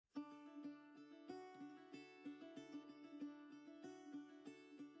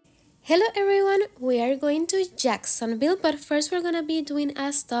Hello everyone, we are going to Jacksonville, but first we're gonna be doing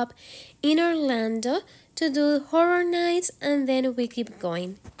a stop in Orlando to do horror nights and then we keep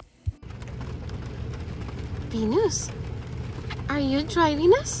going. Venus, are you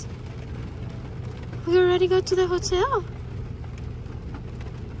driving us? We already got to the hotel.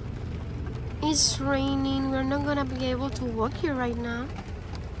 It's raining, we're not gonna be able to walk here right now.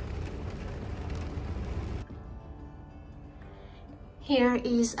 Here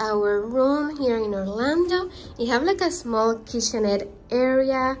is our room here in Orlando. You have like a small kitchenette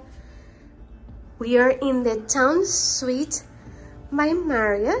area. We are in the town suite by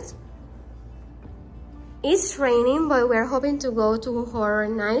Marriott. It's raining, but we're hoping to go to horror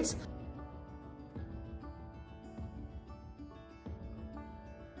nights.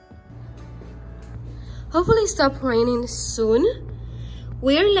 Hopefully stop raining soon.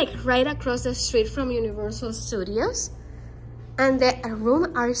 We're like right across the street from Universal Studios. And the rooms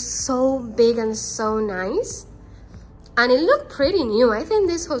are so big and so nice. And it looked pretty new. I think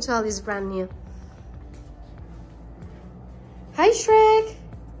this hotel is brand new. Hi, Shrek.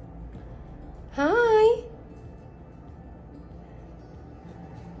 Hi.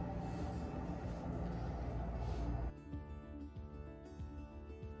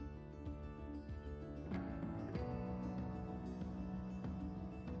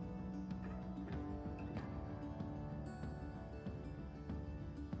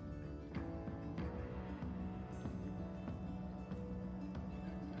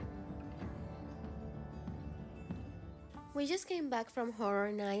 We just came back from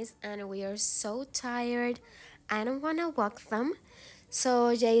horror nights and we are so tired. I don't want to walk them.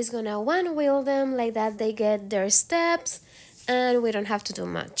 So Jay is gonna one wheel them like that they get their steps and we don't have to do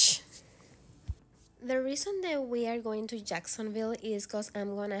much. The reason that we are going to Jacksonville is because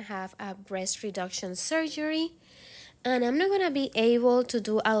I'm gonna have a breast reduction surgery and I'm not gonna be able to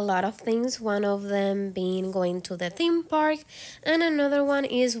do a lot of things. One of them being going to the theme park and another one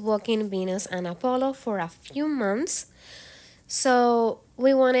is walking Venus and Apollo for a few months. So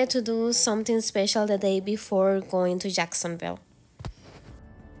we wanted to do something special the day before going to Jacksonville.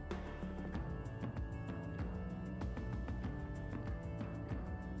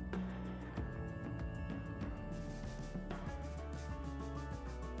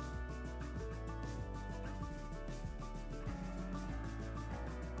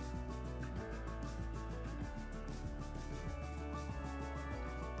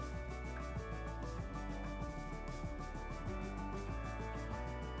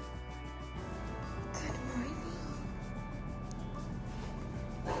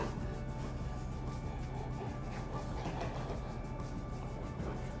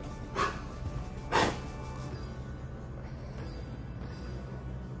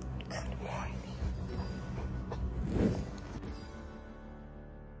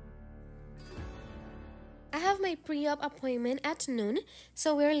 I have my pre-op appointment at noon,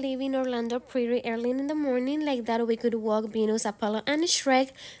 so we're leaving Orlando pretty early in the morning, like that we could walk Venus, Apollo, and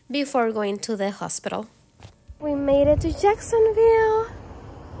Shrek before going to the hospital. We made it to Jacksonville!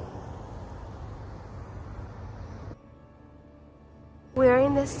 We're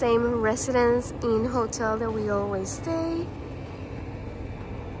in the same residence in hotel that we always stay.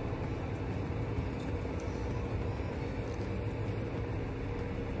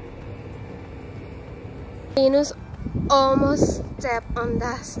 Venus almost stepped on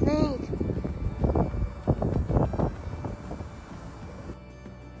that snake.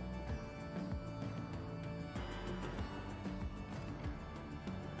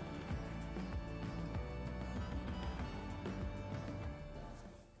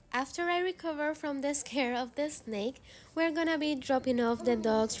 After I recover from the scare of the snake, we're gonna be dropping off the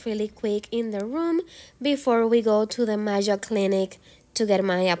dogs really quick in the room before we go to the Mayo Clinic to get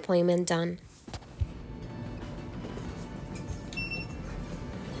my appointment done.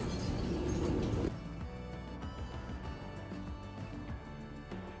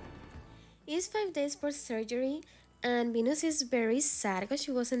 It's 5 days for surgery and Venus is very sad because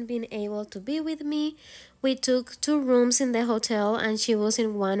she wasn't being able to be with me. We took 2 rooms in the hotel and she was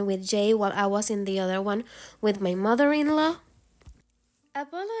in one with Jay while I was in the other one with my mother-in-law.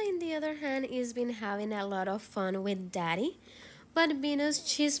 Apollo, on the other hand, has been having a lot of fun with Daddy. But Venus,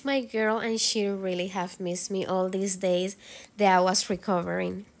 she's my girl and she really have missed me all these days that I was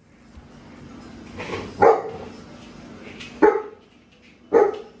recovering.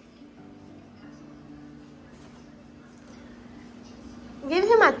 Give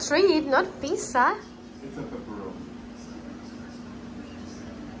him a treat, not pizza. It's a pepperoni.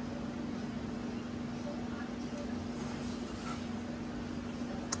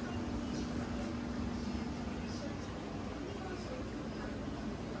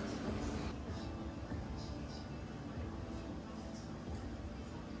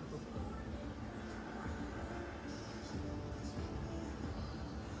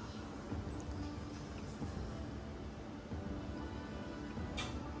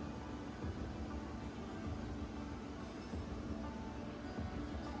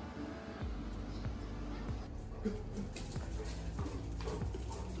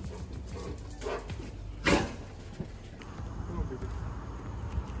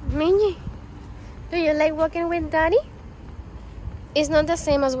 Minji, do you like walking with Daddy? It's not the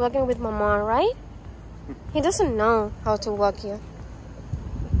same as walking with Mama, right? He doesn't know how to walk you.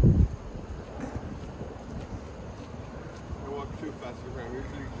 I walk too fast for her. I'm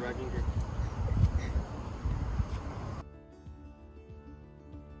usually dragging her.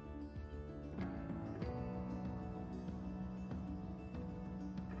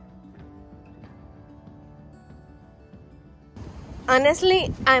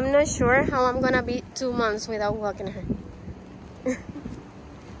 Honestly, I'm not sure how I'm gonna be 2 months without walking her.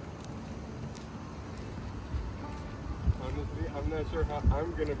 Honestly, I'm not sure how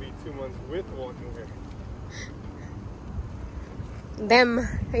I'm gonna be 2 months with walking her. Them.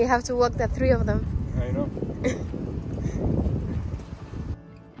 You have to walk the 3 of them. I know.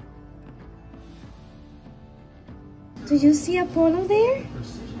 Do you see Apollo there?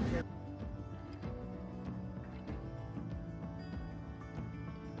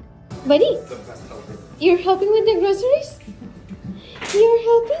 Buddy, you're helping with the groceries? You're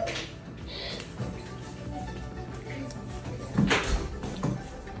helping?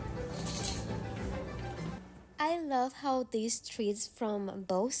 I love how these treats from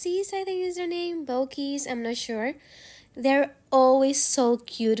Bosie's, I think is their name, Bokies, I'm not sure. They're always so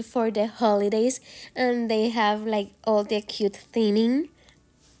cute for the holidays, and they have like all the cute theming.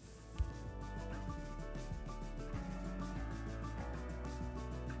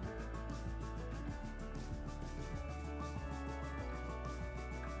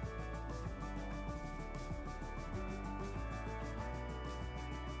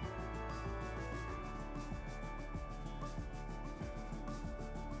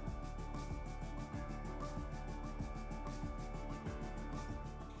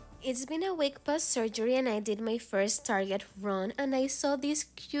 It's been a week past surgery and I did my first Target run and I saw this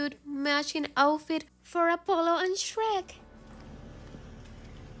cute matching outfit for Apollo and Shrek.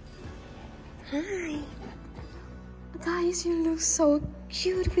 Hi. Guys, you look so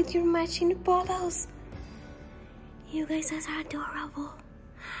cute with your matching polos. You guys are adorable.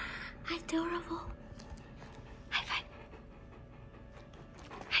 Adorable. High five.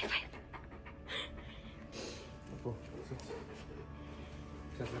 High five.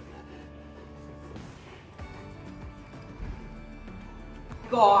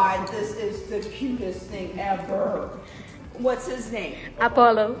 God, this is the cutest thing ever. What's his name?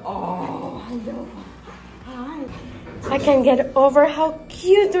 Apollo. Oh, I love him. Hi. I can't get over how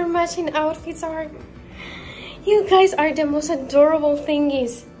cute their matching outfits are. You guys are the most adorable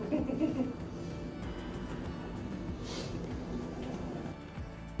thingies.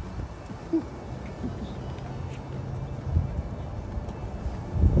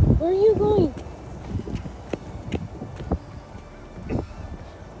 Where are you going?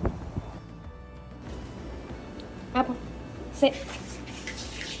 Apple, sit.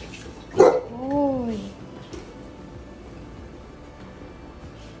 Good boy.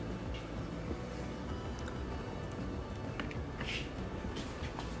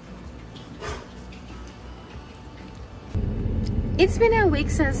 It's been a week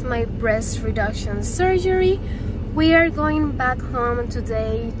since my breast reduction surgery. We are going back home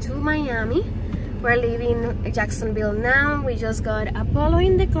today to Miami. We're leaving Jacksonville now. We just got Apollo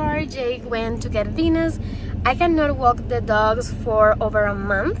in the car. Jake went to get Venus. I cannot walk the dogs for over a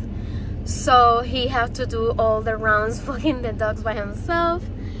month, so he had to do all the rounds walking the dogs by himself.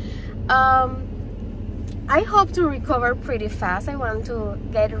 I hope to recover pretty fast. I want to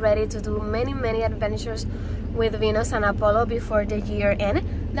get ready to do many adventures with Venus and Apollo before the year end.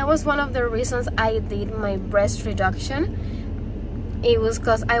 That was one of the reasons I did my breast reduction. It was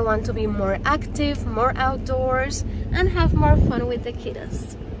because I want to be more active, more outdoors, and have more fun with the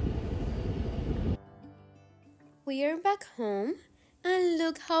kiddos. We are back home, and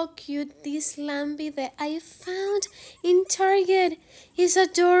look how cute this Lambie that I found in Target is.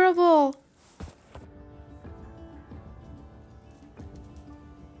 Adorable.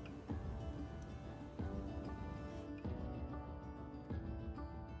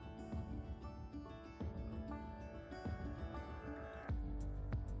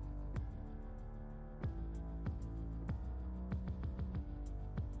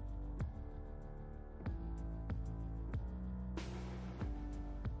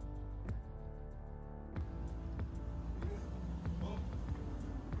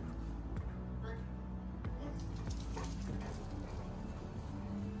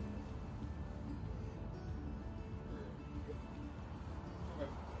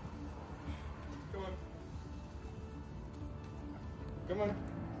 Come on.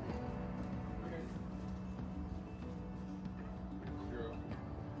 Okay. Girl.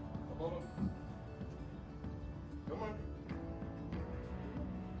 Apollo. Come on.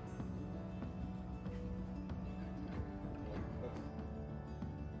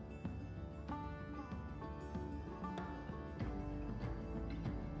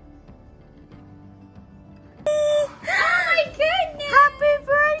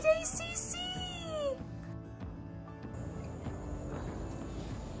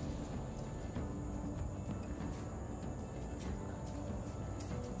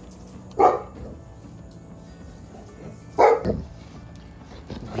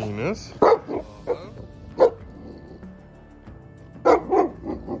 Venus.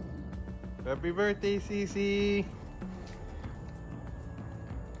 Happy birthday, Cece.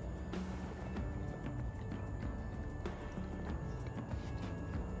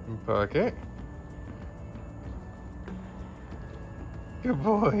 Pocket. Good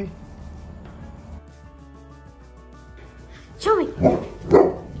boy. Show me.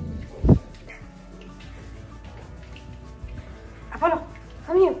 Apollo,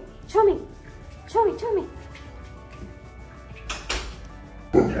 come here. Show me. Show me, show me.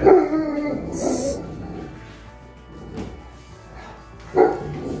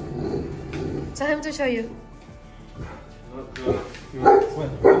 Tell him to show you. You want to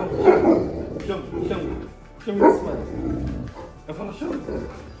swim? Show me the swim. Apollo, show me.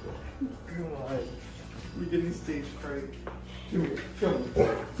 God, you're getting stage fright. Show me.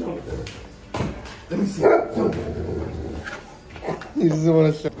 Let me see. Show me. He doesn't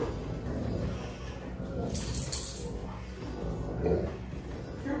want to show.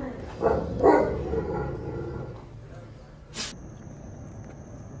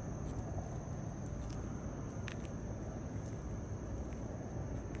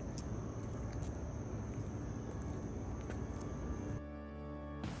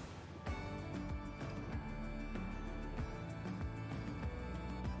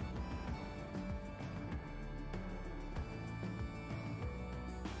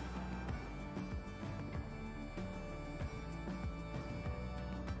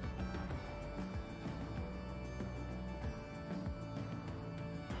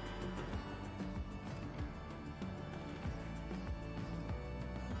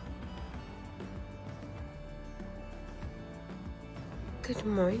 Good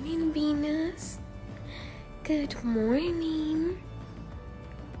morning, Venus. Good morning.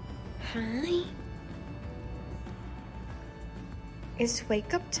 Hi. It's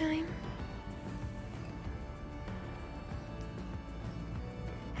wake up time.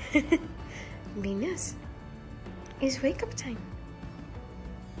 Venus, it's wake up time.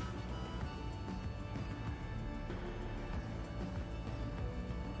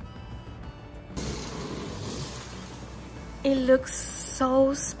 It looks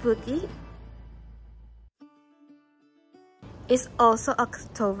so spooky. It's also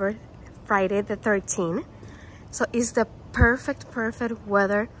October, Friday the 13th. So it's the perfect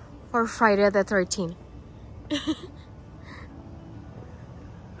weather for Friday the 13th.